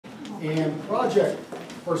And project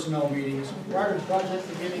personnel meetings, prior to project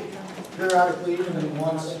beginning, periodically, even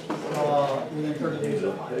once within 30 days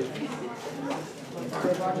of project.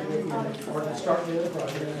 Or the start date of the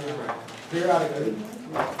project, periodically.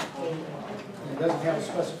 And it doesn't have a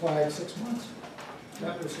specified 6 months.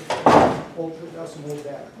 That was old, that's some old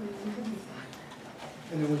data.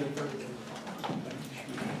 And then within 30 days.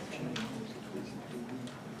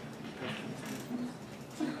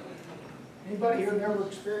 Anybody here never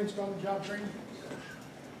experienced on-the-job training?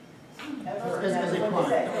 As a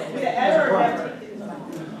client.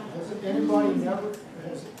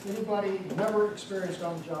 Has anybody never experienced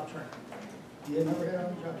on-the-job training? You never had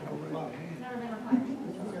on-the-job training?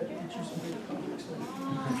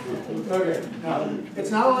 Okay, now,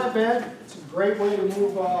 it's not all that bad. It's a great way to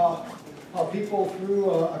move people through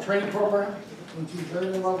a training program into very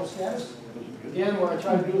level status. Again, what I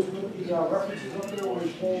try to do is put the references up there where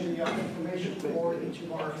we pull the information for each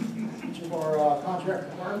of our contract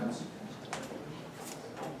requirements.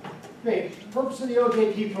 Okay, purpose of the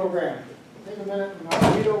OJT program. Take a minute and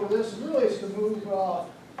I'll read over this. Really, it's to move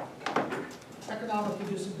economically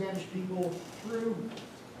disadvantaged people through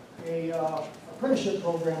a apprenticeship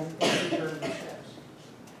program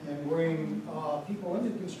and bring people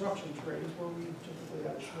into construction trades where we typically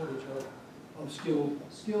have a shortage of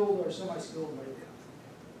skilled or semi-skilled labor.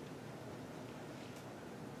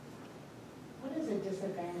 What is a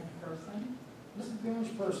disadvantaged person?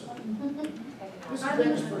 Disadvantaged person.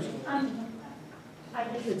 Disadvantaged person.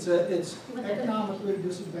 It's economically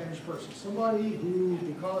disadvantaged person. Somebody who,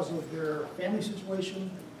 because of their family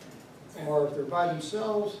situation, or if they're by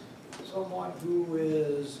themselves, someone who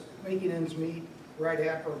is making ends meet right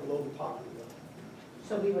at or below the poverty level.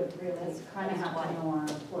 So we would really kind of have to know our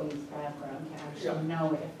employee's background to actually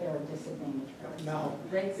know if they're a disadvantaged person. Now,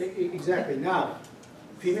 exactly. Now,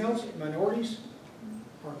 females, minorities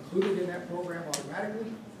are included in that program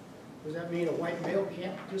automatically. Does that mean a white male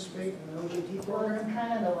can't participate in an OJT program? Well, it's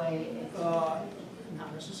kind of the way it's...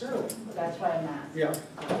 not necessarily. That's why I'm asking. Yeah.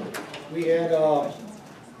 We had,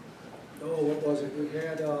 what was it? We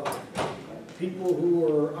had people who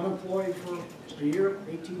were unemployed for a year,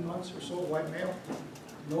 18 months or so, white male.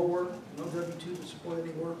 No work, no W-2 to support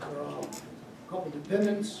any work. A couple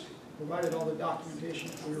dependents, provided all the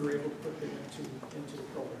documentation, we were able to put them into the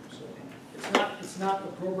program. So it's not a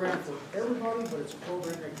program for everybody, but it's a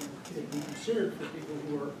program that can be considered for people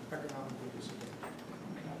who are economically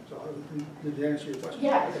disadvantaged. So did that answer your question?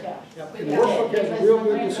 Yes. And the workbook has a real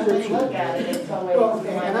good description. Look at it, it's always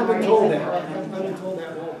And I've been told that. I've been told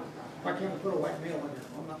that, well, why can't we put a white male in there?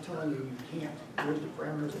 I'm not telling you you can't. Here's the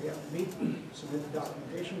parameters they have to meet. Submit the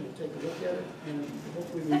documentation, we'll take a look at it, and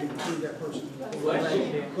hopefully we can include that person.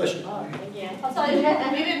 Question. I'll tell you, we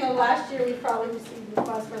didn't know last year, we probably received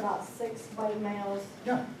requests for about 6 white males.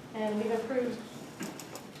 Yeah. And we've approved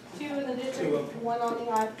 2 in the district, one or 2 on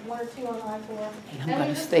the I-4. And we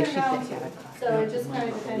just turned down 2. So it just kind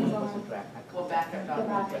of depends on. We'll back up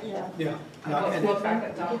documentation. Yeah. We'll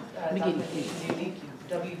back up documentation. Unique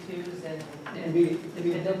W-2s and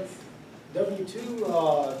dependents. W-2,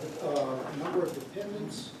 number of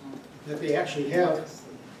dependents that they actually have,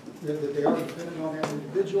 that they are dependent on that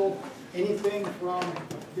individual. Anything from, I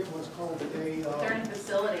forget what's called today. They're in a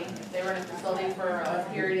facility. If they were in a facility for a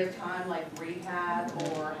period of time, like rehab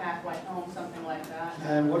or halfway home, something like that.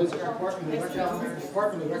 And what is it? Department of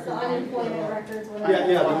Unemployment records. Yeah,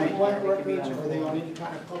 the unemployment records. Are they on any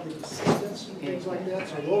kind of public assistance and things like that?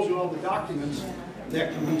 So those are all the documents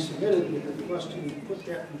that can be submitted with the request to put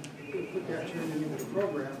that training into the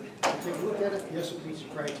program. Take a look at it. Yes, it meets the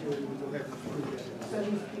criteria. We go ahead and approve that. So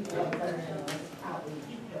these people are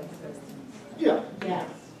outreach assistance. Yeah. Yes.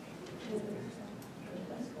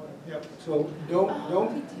 Yep. So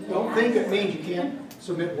don't think it means you can't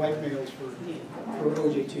submit white males for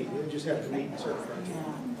OJT. You just have to meet certain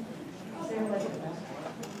criteria.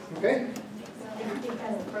 Okay.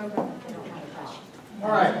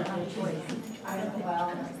 All right.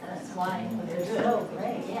 Well, that's why they're so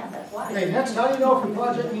great. Yeah, that's why. Okay, next, how do you know if the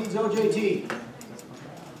project needs OJT?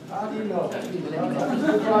 How do you know? How do you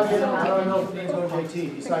know if it needs OJT,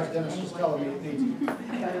 besides Dennis just telling me it needs it?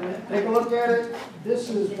 Take a look at it. This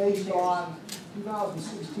is based on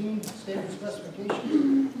 2016 standard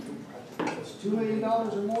specifications. It's $2 million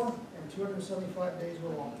or more and 275 days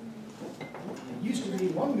or longer. It used to be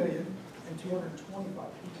 $1 million and 225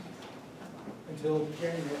 until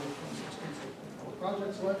January of 2016. The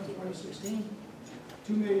project selected in 2016,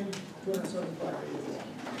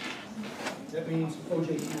 $2,275,000. That means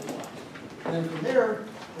OJT. And then from there,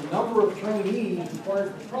 The number of trainees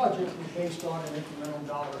required for the project is based on an incremental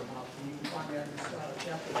dollar amount. And you can find that in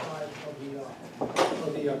chapter 5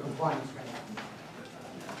 of the compliance manual.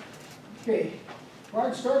 Okay, prior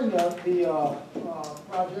to starting the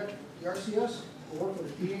project, the RCS will work with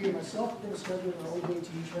the PA and myself. We're going to schedule an OJT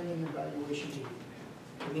training and evaluation meeting.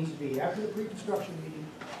 It needs to be after the pre-construction meeting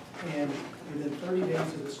and within 30 days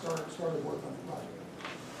of the start of work on the project.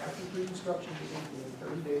 After the pre-construction meeting, within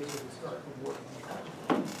 30 days of the start of work on the project.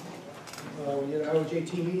 We had an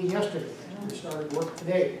OJT meeting yesterday. We started work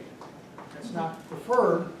today. That's not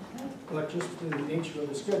preferred, but just the nature of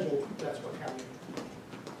the schedule, that's what happened.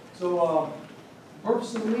 So,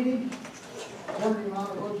 purpose of the meeting, determine the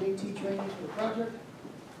amount of OJT trainings for the project,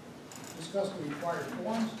 discuss the required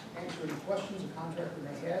forms, answer any questions a contractor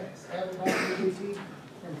may have about the OJT,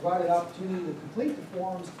 and provide an opportunity to complete the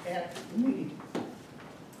forms at the meeting.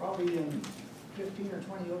 Probably in 15 or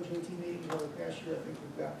 20 OJT meetings over the past year, I think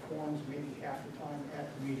we've got forms maybe half the time at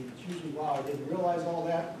the meeting. It's usually, wow, I didn't realize all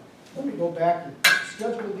that. Let me go back and put the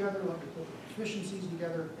schedule together, let me put the efficiencies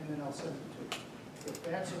together, and then I'll send it to you. If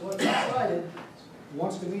that's what's decided,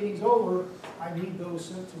 once the meeting's over, I need those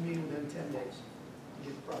sent to me within 10 days to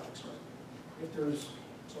get the project started. If there's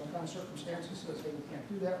some kind of circumstances that say we can't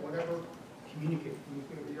do that, whatever, communicate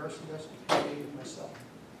with the RCS, and myself.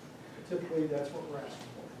 Typically, that's what we're asking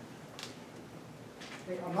for.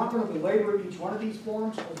 Okay, I'm not going to belabor each one of these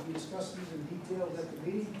forms because we discussed these in detail at the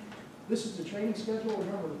meeting. This is the training schedule.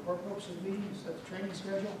 Remember, the purpose of the meeting is that the training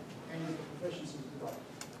schedule and the proficiencies developed.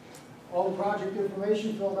 All the project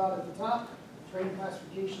information filled out at the top. Training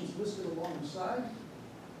classifications listed along the side.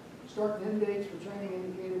 Start and end dates for training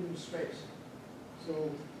indicated in the space.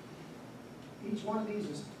 So each one of these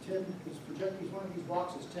is 10. Each one of these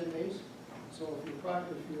blocks is 10 days. So if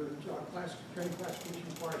your training classification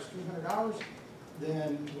requires 300 hours,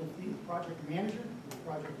 then with the project manager, the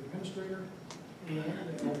project administrator, and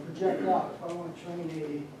we'll project out. If I want to train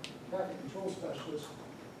a traffic control specialist,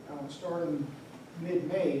 starting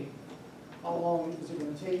mid-May, how long is it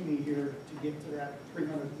going to take me here to get to that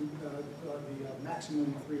 300, the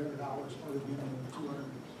maximum of 300 hours or the minimum of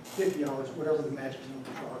 250 hours, whatever the magic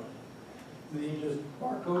numbers are. And then you just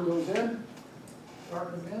barcode those in,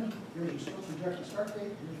 start them in, here's your projected start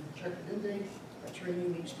date, here's your projected end date. That training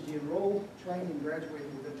needs to be enrolled, trained, and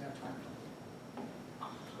graduated within that time frame.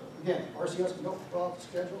 So again, RCS can help fill out the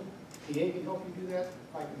schedule, PA can help you do that,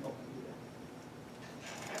 I can help you do that.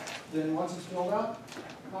 Then once it's filled out,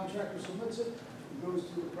 the contractor submits it, it goes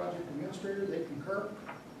to the project administrator, they concur,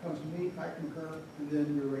 comes to me, I concur, and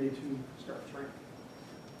then you're ready to start training.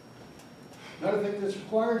 Another thing that's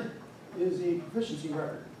required is a proficiency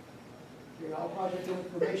record. Okay, all project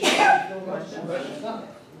information is filled out.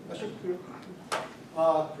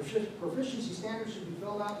 Proficiency standards should be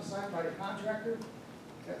filled out and signed by the contractor.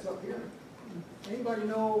 That's up here. Anybody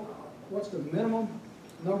know what's the minimum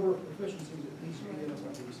number of proficiencies that needs to be in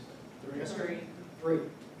one of these? Three.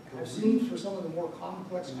 I've seen for some of the more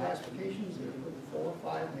complex classifications, they're putting 4,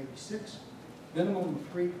 5, maybe 6. Minimum of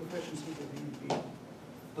 3 proficiencies that need to be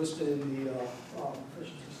listed in the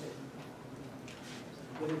proficiency statement.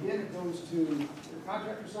 But again, it goes to the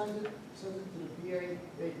contractor signs it, sends it to the PA,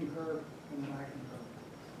 they concur, and then I concur.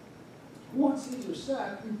 Once these are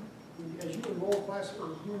set, as you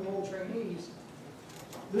enroll trainees,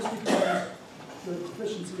 this becomes the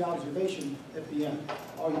proficiency observation at the end.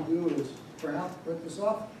 All you do is print this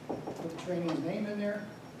off, put the trainee's name in there,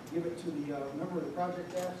 give it to the member of the project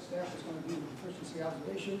staff that's going to do the proficiency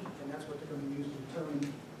observation, and that's what they're going to use to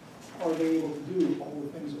determine are they able to do all the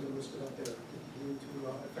things that are listed up there to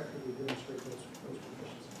effectively demonstrate those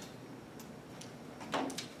proficiencies.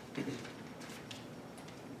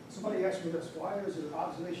 Somebody asked me this, why is there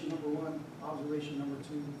observation number 1, observation number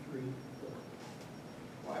 2, 3, 4?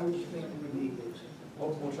 Why would you think we need those?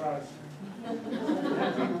 Multiple tries.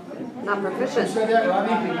 Not proficient. You said that,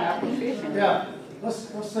 Robbie? Yeah.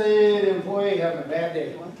 Let's say the employee having a bad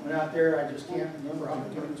day. Went out there, I just can't remember how to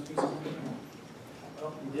turn this piece of equipment on.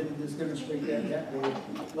 Well, we didn't just demonstrate that day.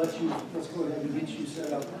 Let's go ahead and get you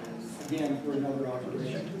set up again for another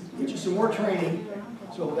observation. Get you some more training,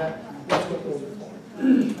 so that's what those are for.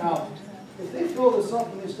 Now, if they fill this up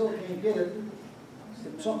and they still can't get it,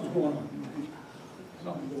 something's going on.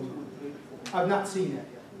 Something's going on. I've not seen that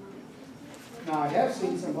yet. Now, I have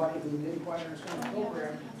seen somebody who didn't quite understand the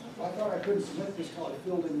program. Well, I thought I couldn't submit this until I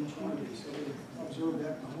filled in each one of these. So they observed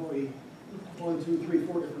that employee 1, 2, 3,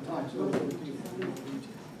 4 different times.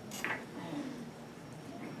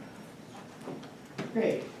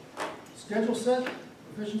 Okay, schedule set,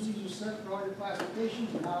 proficiencies are set for all your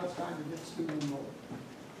classifications, and now it's time to get the student enrolled.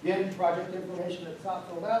 Again, project information at the top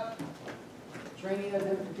filled out, Training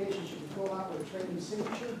identification should be filled out with a training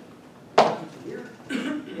signature. Here,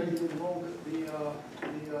 ready to enroll the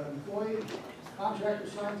employee, contractor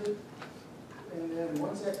signs it, and then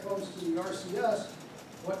once that comes to the RCS,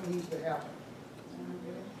 what needs to happen?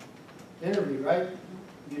 Interview, right?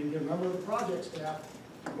 You need to get a member of the project staff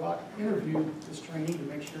to go out and interview this trainee to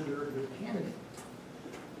make sure they're a good candidate.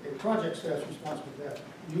 The project staff's responsible for that.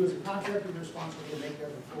 You as a contractor are responsible to make that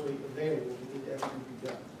employee available to get that interview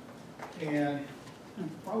done. And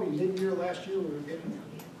probably mid-year last year, we were getting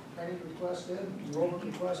training requests in, enrollment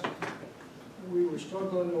requests. We were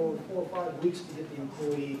struggling over 4 or 5 weeks to get the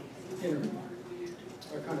employee interview.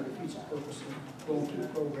 That kind of defeats the purpose of going through the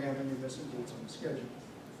program and you're missing dates on the schedule.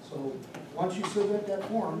 So once you submit that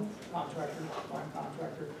form, contractor, find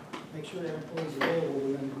contractor, make sure that employee is available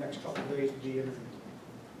within the next couple of days to be interviewed.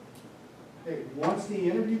 Okay, once the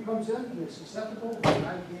interview comes in and it's acceptable, then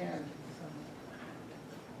I can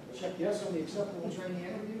check yes on the acceptable training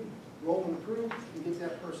interview, roll and approve, and get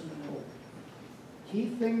that person enrolled. Key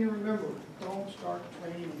thing to remember, don't start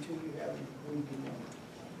training until you have an employee enrollment.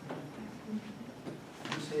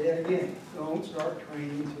 Let me say that again, don't start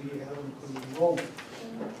training until you have an employee enrollment.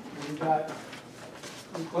 We've got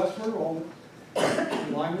request for enrollment,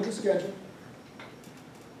 in line with the schedule.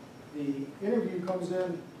 The interview comes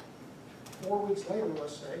in 4 weeks later,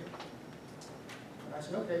 let's say. And I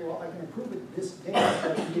said, okay, well, I can approve it this day,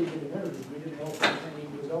 but we didn't get an interview. We didn't know if the trainee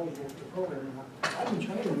was eligible for the program or not. I've been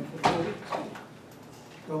training him for 4 weeks.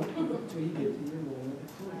 Don't do it until you get the enrollment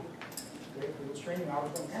approved. Okay, for those training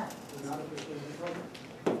hours don't count. They're not officially in the program.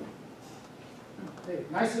 Okay,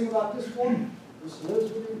 nice thing about this form, this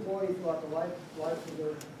lives with the employee throughout the life of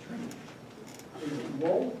their training. They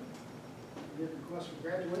enroll, get a request for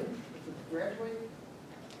graduating. If it's graduating,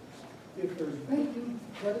 if there's banking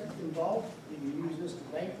credit involved, you can use this to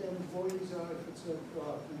bank them employees if it's an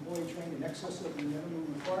employee trained in excess of the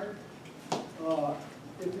minimum required.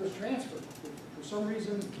 If there's transfer, if for some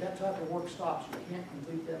reason that type of work stops, you can't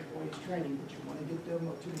complete that employee's training, but you want to get them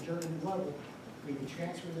up to the journeyman level, we can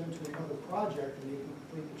transfer them to another project and they can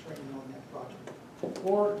complete the training on that project.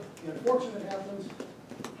 Or the unfortunate happens,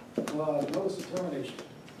 notice of termination.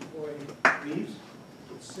 Employee leaves,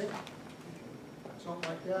 gets sick, something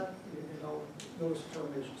like that, notice of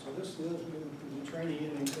termination. So this is the training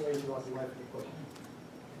and employee throughout the life of the program.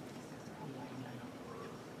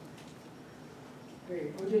 Okay,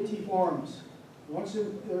 OJT forms. Once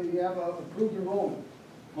you have approved enrollment,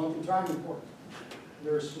 monthly time report.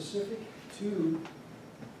 They're specific to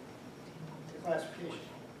the classification.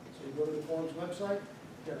 So you go to the forms website,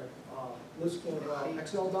 get a list of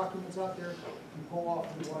Excel documents out there, you pull off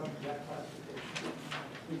the one that classification.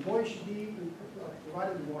 The employee should be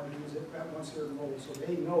provided warnings once they're enrolled, so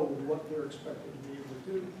they know what they're expected to be able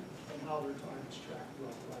to do and how their time is tracked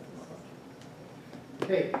throughout the life of the project.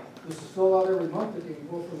 Okay, this is filled out every month. It can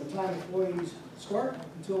go from the time employees start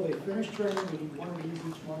until they finish training. We need one of these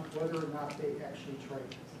each month, whether or not they actually train.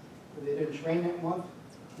 If they didn't train that month,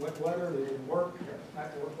 wet weather, they didn't work,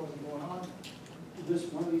 that work wasn't going on, this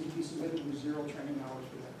one of these will be submitted with 0 training hours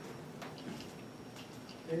for that.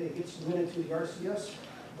 Okay, it gets submitted to the RCS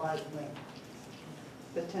by when?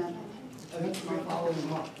 The 10th. I think it's the following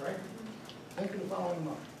month, right? I think the following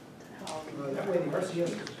month. That way the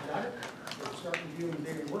RCS has got it. They'll start reviewing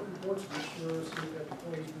daily work reports, make sure see that the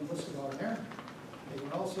employee's been listed on there. They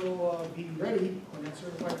can also be ready when that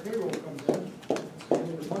certified payroll comes in, it's the end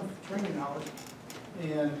of the month for training hours,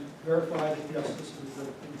 and verify that yes, this is the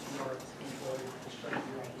our employee is trained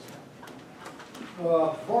throughout this.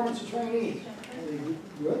 Performance of trainees. Are they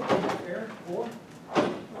good, fair, poor?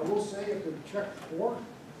 I will say if they're checked poor,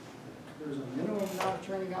 there's a minimum amount of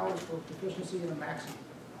training hours for proficiency and a maximum.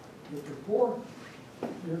 If you're poor,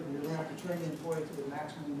 you're going to have to train the employee to the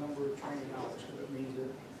maximum number of training hours, because it means that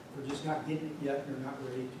they're just not getting it yet, and they're not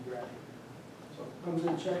ready to graduate. So it comes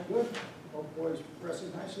in checked good, both employees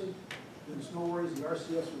progressing nicely, there's no worries, the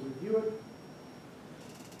RCS will review it,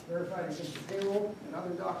 verify it against the payroll and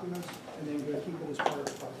other documents, and then we're going to keep it as part of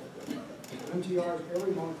the project. MTRs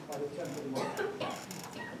every month by the 10th of the month.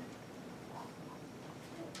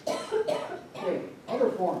 Okay, other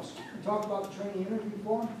forms. We talked about the training interview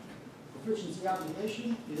form. Proficiency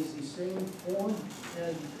application is the same form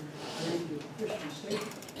as the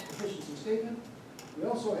proficiency statement. We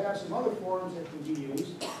also have some other forms that can be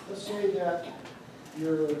used. Let's say that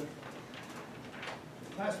your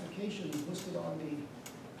classification is listed on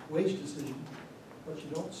the wage decision, but you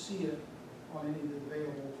don't see it on any of the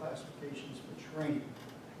available classifications for training.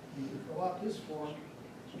 You can fill out this form,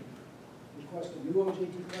 request a new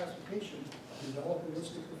OJT classification, and develop a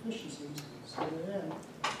list of proficiencies, send it in.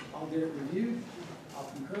 I'll get it reviewed, I'll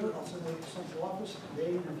concur, I'll send it to the central office,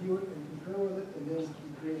 they review it and concur with it, and then we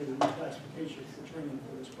create a reclassification for training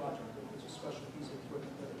for this project. If it's a special piece of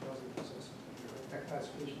equipment that it doesn't exist, that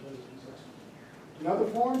classification doesn't exist. Another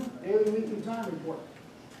form, daily, weekly time report.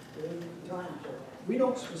 Daily, weekly time report. We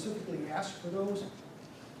don't specifically ask for those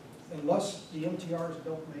unless the MTRs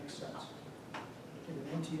don't make sense. Get an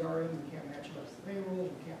MTR in, we can't match it up with payroll,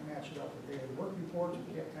 we can't match it up with daily work reports,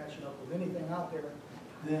 we can't match it up with anything out there,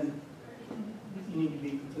 then you need to be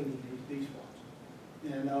including these forms.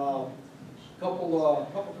 And a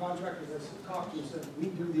couple contractors that talked to us said, we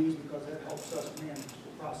do these because that helps us manage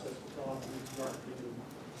the process of filling out the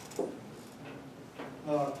MTR.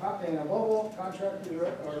 And above all, contractors or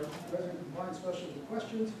resident compliance specialists with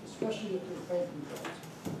questions, especially if there's banking codes.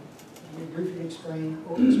 Let me briefly explain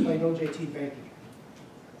OJT banking.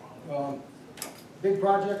 Big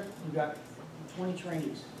project, you've got 20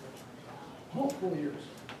 trainees, multiple years.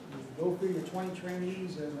 You go through your 20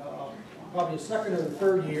 trainees and probably the second or the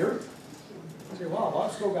third year, you say, wow,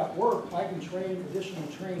 I've still got work. I can train additional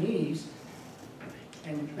trainees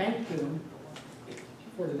and bank them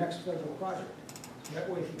for the next federal project. That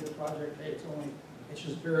way, if you get a project, hey, it's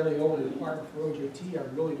just barely over the department for OJT, I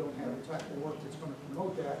really don't have the type of work that's going to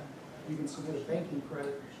promote that, you can submit a banking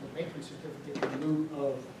credit, a banking certificate in lieu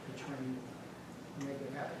of the training to make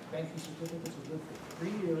it happen. Banking certificates are good for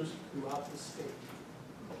 3 years throughout the state.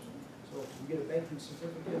 So if you get a banking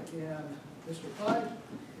certificate in District 5,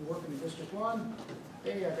 you're working in District 1,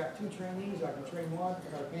 hey, I got 2 trainees, I can train one, I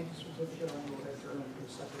got a banking certificate, I want to go ahead and turn them to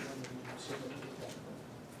the second one and submit it to that.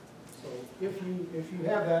 So if you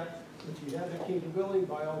have that, capability,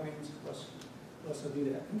 by all means, let's do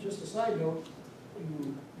that. And just a side note,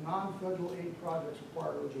 non-federal aid projects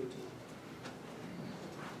require OJT.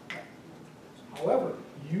 However,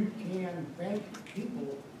 you can bank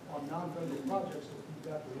people on non-federal projects if you've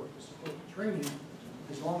got the work to support the training,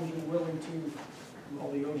 as long as you're willing to do all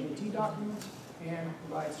the OJT documents and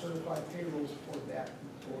provide certified payrolls for that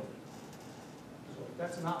employee. So if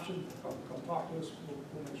that's an option, come talk to us,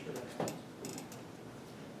 we'll make sure that's fine.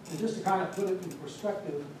 And just to kind of put it in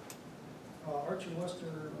perspective, Archer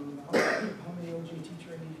Wester, how many OJT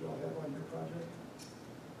trainees do you all have on your project?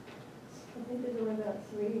 I think there's only about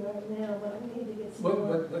 3 right now, but we need to get some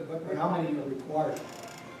more. But how many are required?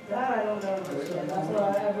 That I don't know. That's what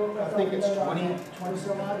I think it's 20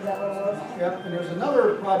 some odd. Is that what it was? Yep, and there's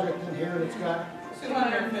another project in here that's got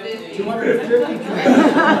 250. 250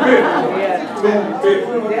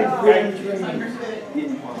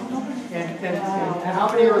 and how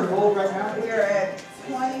many are enrolled right now? We are at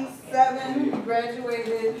 27,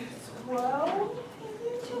 graduated 12.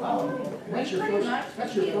 Wow, that's your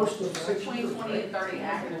first of 6 Between years. 20 and 30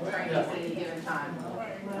 active trainees at any given time.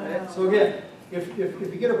 So again, if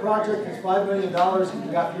you get a project that's $5 million and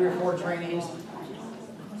you got 3 or 4 trainees,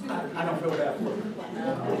 I don't feel bad for you.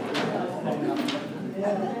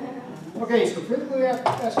 Okay, so frequently asked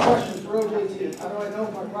questions for OJT. How do I know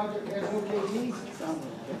if my project has OJT?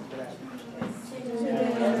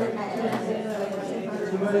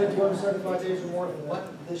 2,275 days or more for what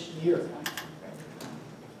this year?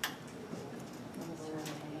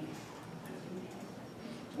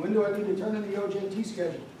 When do I need to turn in the OJT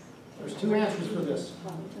schedule? There's 2 answers for this.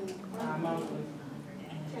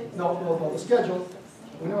 No, the schedule.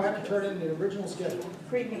 We don't have to turn in the original schedule.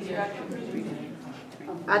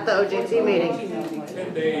 At the OJT meeting.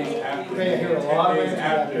 10 days after. Okay, I hear a lot of 10 days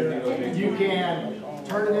after the answers. OJT. You can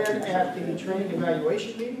turn it in at the training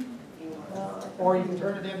evaluation meeting, or you can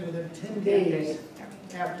turn it in within 10 days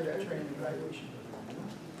after that training evaluation.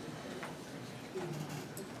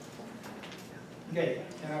 Okay,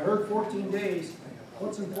 and I heard 14 days.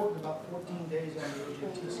 What's important about 14 days on the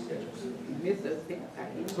OJT schedule?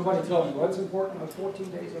 Somebody tell me, what's important about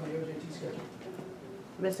 14 days on the OJT schedule?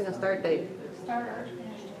 Missing a start date.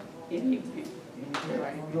 You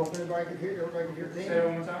know if everybody can hear Say it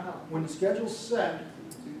one more time. When the schedule's set,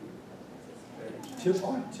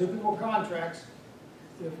 on typical contracts,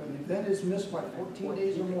 if an event is missed by 14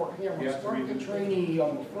 days or more, hey, I'm going to start the trainee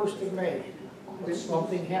on the 1st of May. But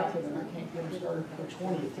something happened and I can't get them started for the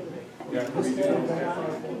 20th of May. Yeah, This event by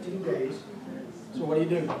 14 days. So what do?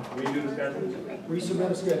 Redo the schedule. Resubmit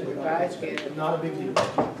a schedule. Not a big deal.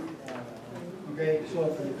 Okay, so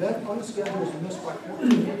if an event on the schedule is missed by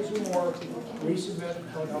 14 days or more, resubmit an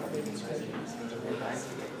updated schedule.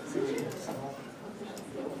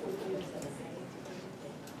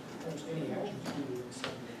 Almost any action to do with 7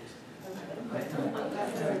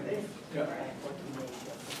 days. Yeah.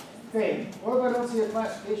 Okay, what if I don't see a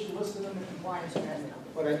classification listed in the compliance manual,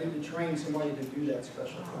 but I need to train somebody to do that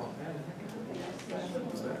special thing?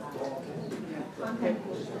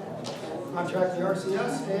 Contract the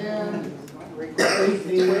RCS and create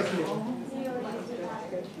the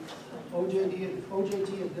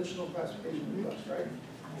OJT additional classification request, right?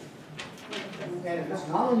 And if it's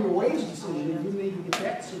not on your wage decision, you need to get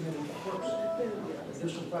that submitted first.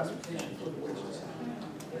 Additional classification for the wage decision.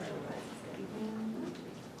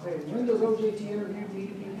 Okay, when does OJT interview need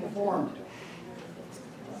to be performed?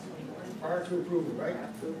 Prior to approval, right?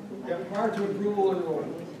 Yeah, prior to approval and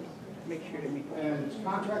enrollment. And it's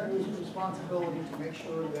contractor's responsibility to make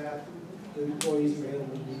sure that the employees are able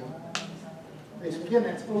to do it. Okay, so again,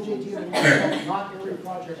 that's OJT interview. Not every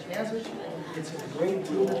project has it. It's a great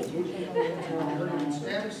tool to gauge the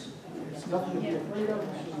status. It's nothing to be afraid of.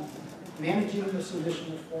 It's managing the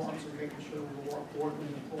submission of forms and making sure we're working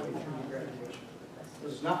the employee through the graduation.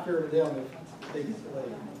 It's not fair to them if they get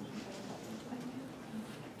delayed.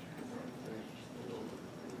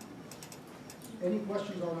 Any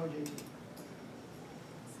questions on OJT?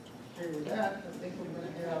 Okay, with that, I think we're going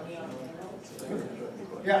to have,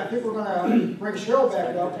 I think we're going to bring Cheryl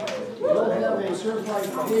back up. We'll have a certified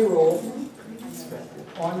payroll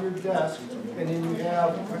on your desk, and then you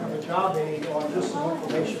have kind of a job aid on just some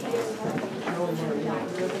information.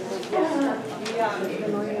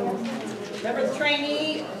 Remember the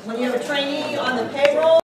trainee, when you have a trainee on the payroll,